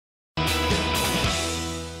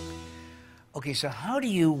Okay, so how do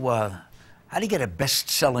you get a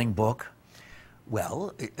best-selling book?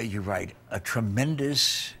 Well, you write a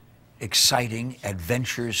tremendous, exciting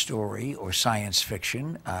adventure story or science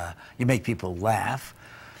fiction. You make people laugh.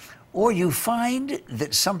 Or you find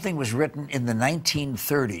that something was written in the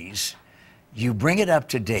 1930s, you bring it up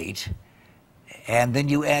to date, and then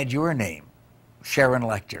you add your name, Sharon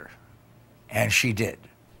Lechter. And she did.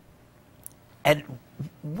 And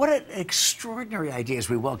what an extraordinary idea as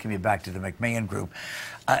we welcome you back to the McMahon Group.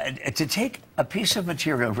 To take a piece of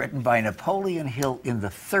material written by Napoleon Hill in the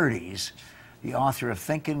 30s, the author of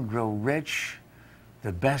Think and Grow Rich,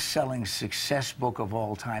 the best-selling success book of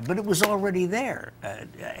all time, but it was already there.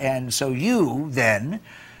 And so you then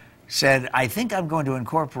said, I think I'm going to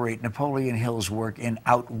incorporate Napoleon Hill's work in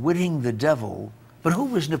Outwitting the Devil. But who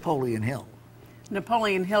was Napoleon Hill?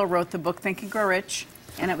 Napoleon Hill wrote the book Think and Grow Rich,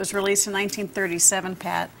 and it was released in 1937,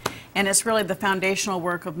 Pat. And it's really the foundational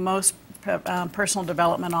work of most personal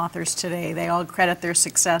development authors today. They all credit their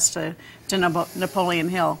success to Napoleon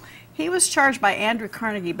Hill. He was charged by Andrew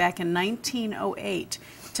Carnegie back in 1908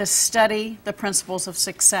 to study the principles of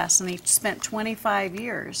success, and he spent 25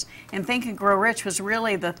 years. And Think and Grow Rich was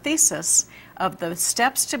really the thesis of the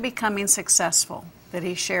steps to becoming successful that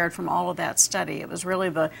he shared from all of that study. It was really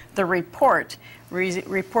the report,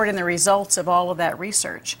 reporting the results of all of that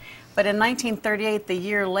research. But in 1938, the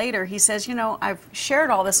year later, he says, you know, I've shared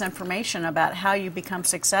all this information about how you become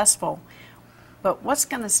successful, but what's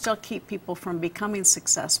going to still keep people from becoming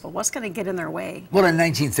successful? What's going to get in their way? Well, in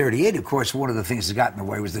 1938, of course, one of the things that got in the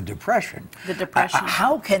way was the Depression. The Depression.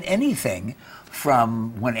 How can anything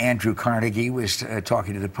from when Andrew Carnegie was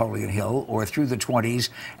talking to Napoleon Hill, or through the 20s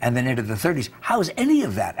and then into the 30s, how is any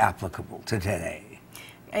of that applicable to today?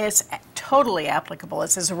 It's totally applicable.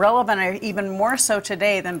 It's as relevant, or even more so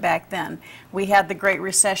today than back then. We had the Great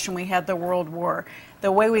Recession, we had the World War.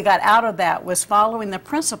 The way we got out of that was following the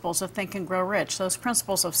principles of Think and Grow Rich, those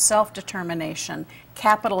principles of self-determination,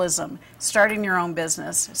 capitalism, starting your own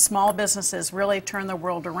business. Small businesses really turn the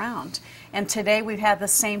world around. And today we've had the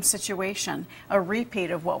same situation, a repeat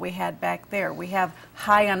of what we had back there. We have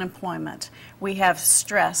high unemployment, we have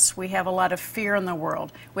stress, we have a lot of fear in the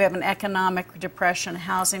world, we have an economic depression,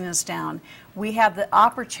 housing is down. We have the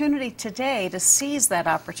opportunity today to seize that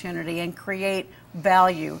opportunity and create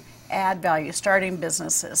value, add value, starting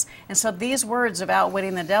businesses. And so these words of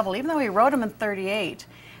Outwitting the Devil, even though he wrote them in 38,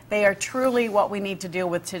 they are truly what we need to deal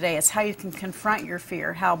with today. It's how you can confront your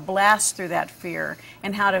fear, how blast through that fear,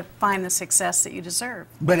 and how to find the success that you deserve.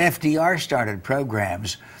 But FDR started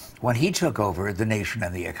programs when he took over the nation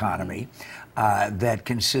and the economy that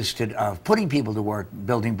consisted of putting people to work,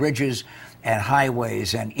 building bridges and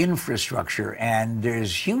highways and infrastructure, and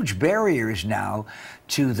there's huge barriers now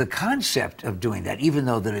to the concept of doing that, even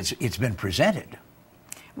though that it's been presented.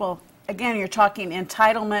 Well, again, you're talking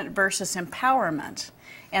entitlement versus empowerment.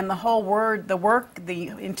 And the whole the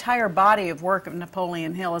entire body of work of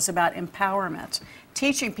Napoleon Hill is about empowerment.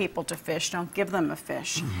 Teaching people to fish, don't give them a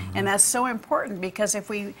fish. Mm-hmm. And that's so important, because if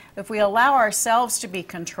we allow ourselves to be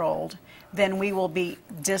controlled, then we will be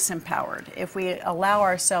disempowered. If we allow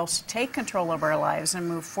ourselves to take control of our lives and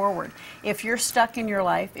move forward. If you're stuck in your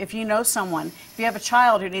life, if you know someone, if you have a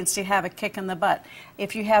child who needs to have a kick in the butt,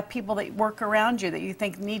 if you have people that work around you that you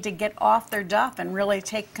think need to get off their duff and really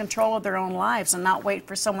take control of their own lives and not wait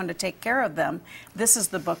for someone to take care of them, this is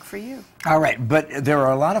the book for you. All right, but there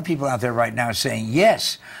are a lot of people out there right now saying,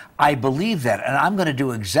 yes, I believe that, and I'm going to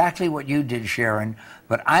do exactly what you did, Sharon,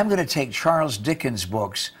 but I'm going to take Charles Dickens'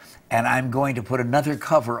 books and I'm going to put another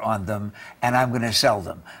cover on them, and I'm going to sell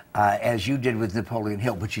them, as you did with Napoleon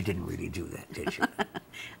Hill. But you didn't really do that, did you?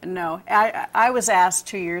 No. I was asked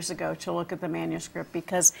 2 years ago to look at the manuscript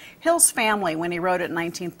because Hill's family, when he wrote it in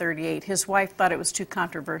 1938, his wife thought it was too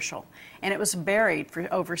controversial, and it was buried for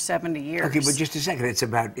over 70 years. Okay, but just a second. It's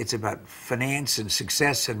about finance and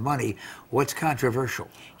success and money. What's controversial?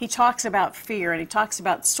 He talks about fear, and he talks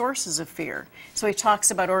about sources of fear. So he talks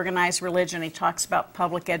about organized religion. He talks about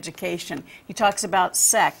public education. He talks about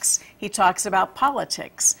sex. He talks about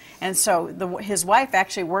politics. And so his wife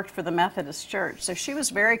actually worked for the Methodist Church. So she was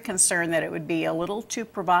very concerned that it would be a little too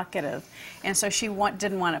provocative. And so she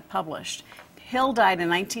didn't want it published. Hill died in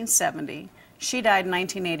 1970. She died in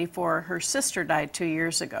 1984. Her sister died 2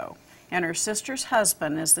 years ago. And her sister's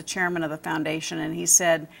husband is the chairman of the foundation, and he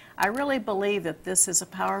said, I really believe that this is a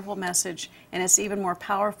powerful message, and it's even more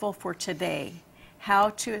powerful for today, how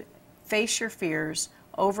to face your fears,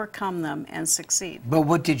 overcome them, and succeed. But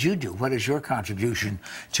what did you do? What is your contribution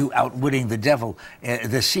to Outwitting the Devil?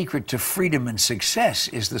 The Secret to Freedom and Success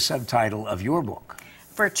is the subtitle of your book.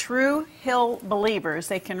 For true Hill believers,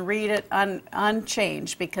 they can read it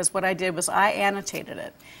unchanged, because what I did was I annotated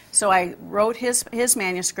it. So I wrote his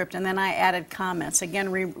manuscript, and then I added comments,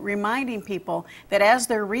 again reminding people that as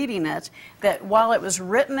they're reading it, that while it was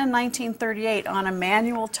written in 1938 on a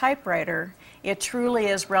manual typewriter, it truly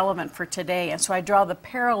is relevant for today. And so I draw the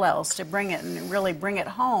parallels to bring it and really bring it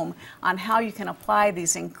home on how you can apply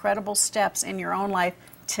these incredible steps in your own life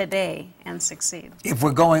today and succeed. If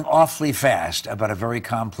we're going awfully fast about a very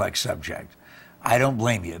complex subject, I don't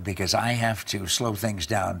blame you, because I have to slow things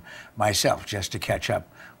down myself just to catch up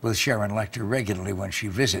with Sharon Lechter regularly when she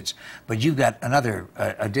visits. But you've got another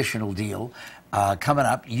additional deal coming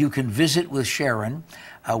up. You can visit with Sharon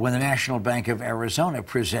when the National Bank of Arizona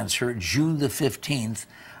presents her June the 15th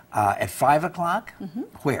at 5 o'clock. Mm-hmm.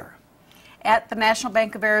 Where? At the National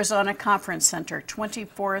Bank of Arizona Conference Center,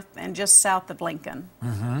 24th and just south of Lincoln.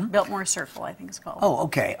 Mm-hmm. Biltmore Circle, I think it's called. Oh,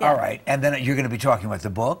 okay. Yeah. All right. And then you're going to be talking about the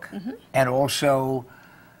book, mm-hmm. and also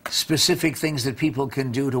specific things that people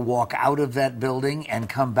can do to walk out of that building and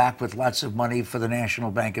come back with lots of money for the National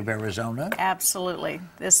Bank of Arizona? Absolutely.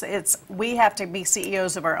 We have to be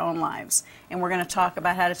CEOs of our own lives, and we're going to talk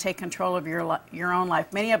about how to take control of your own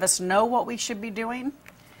life. Many of us know what we should be doing,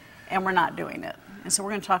 and we're not doing it. And so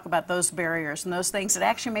we're going to talk about those barriers and those things that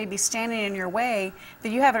actually may be standing in your way that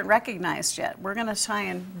you haven't recognized yet. We're going to try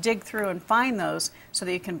and dig through and find those so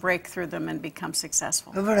that you can break through them and become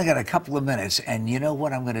successful. We've only got a couple of minutes, and you know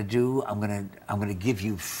what I'm going to do? I'm going to give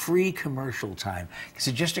you free commercial time, because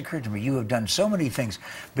it just occurred to me you have done so many things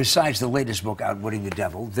besides the latest book, Outwitting the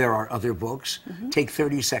Devil. There are other books. Mm-hmm. Take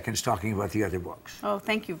 30 seconds talking about the other books. Oh,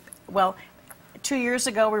 thank you. Well, 2 years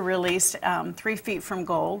ago, we released 3 Feet from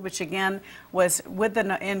Gold, which again was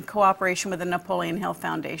in cooperation with the Napoleon Hill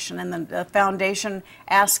Foundation. And the foundation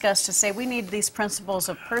asked us to say we need these principles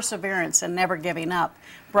of perseverance and never giving up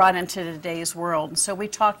brought into today's world. And so we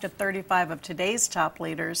talked to 35 of today's top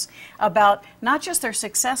leaders about not just their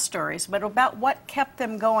success stories, but about what kept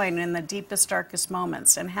them going in the deepest, darkest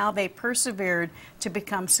moments and how they persevered to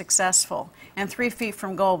become successful. And 3 Feet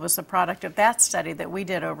from Gold was the product of that study that we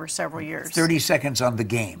did over several years. 30 seconds on the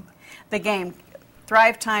game. The game,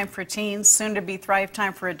 Thrive Time for teens, soon to be Thrive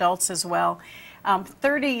Time for adults as well.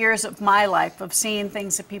 30 years of my life of seeing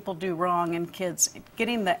things that people do wrong in kids,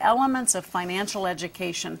 getting the elements of financial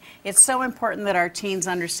education. It's so important that our teens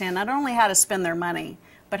understand not only how to spend their money,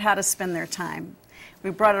 but how to spend their time. We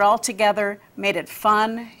brought it all together, made it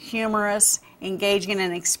fun, humorous, engaging,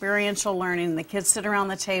 and experiential learning. The kids sit around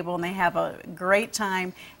the table and they have a great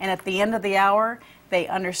time, and at the end of the hour, they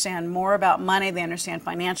understand more about money, they understand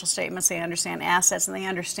financial statements, they understand assets, and they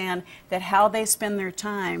understand that how they spend their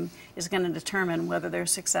time is going to determine whether they're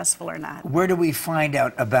successful or not. Where do we find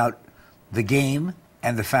out about the game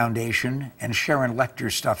and the foundation and Sharon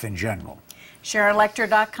Lechter's stuff in general?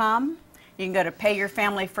 SharonLechter.com. You can go to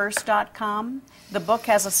PayYourFamilyFirst.com. The book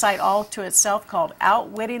has a site all to itself called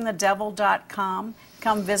OutwittingTheDevil.com.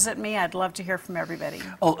 Come visit me. I'd love to hear from everybody.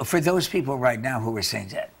 Oh, for those people right now who are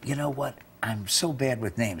saying, you know what? I'm so bad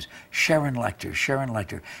with names. Sharon Lechter, Sharon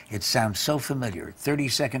Lechter. It sounds so familiar. 30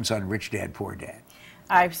 seconds on Rich Dad, Poor Dad.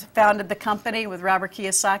 I founded the company with Robert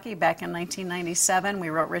Kiyosaki back in 1997. We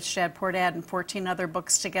wrote Rich Dad, Poor Dad and 14 other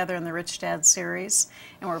books together in the Rich Dad series.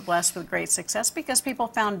 And we're blessed with great success because people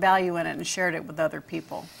found value in it and shared it with other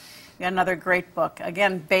people. We got another great book.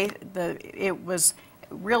 Again, it was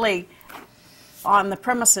really on the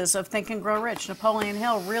premises of Think and Grow Rich. Napoleon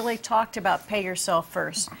Hill really talked about pay yourself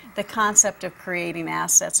first, the concept of creating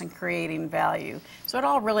assets and creating value. So it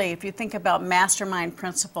all really, if you think about mastermind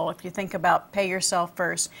principle, if you think about pay yourself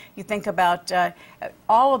first, you think about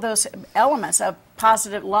all of those elements of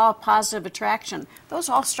law of positive attraction, those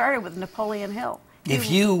all started with Napoleon Hill. If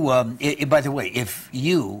you, by the way, if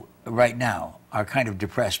you right now are kind of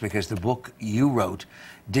depressed because the book you wrote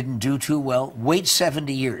didn't do too well, wait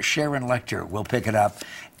 70 years. Sharon Lechter will pick it up,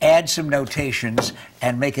 add some notations,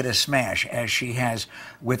 and make it a smash, as she has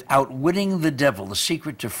with Outwitting the Devil, The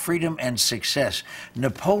Secret to Freedom and Success.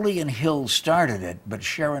 Napoleon Hill started it, but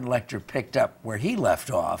Sharon Lechter picked up where he left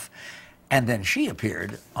off, and then she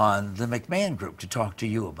appeared on the McMahon Group to talk to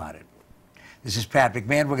you about it. This is Pat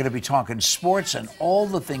McMahon. We're going to be talking sports and all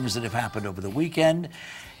the things that have happened over the weekend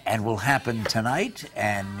and will happen tonight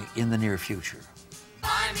and in the near future.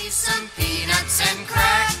 Buy me some peanuts and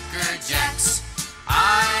Cracker Jacks.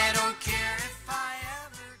 I don't care.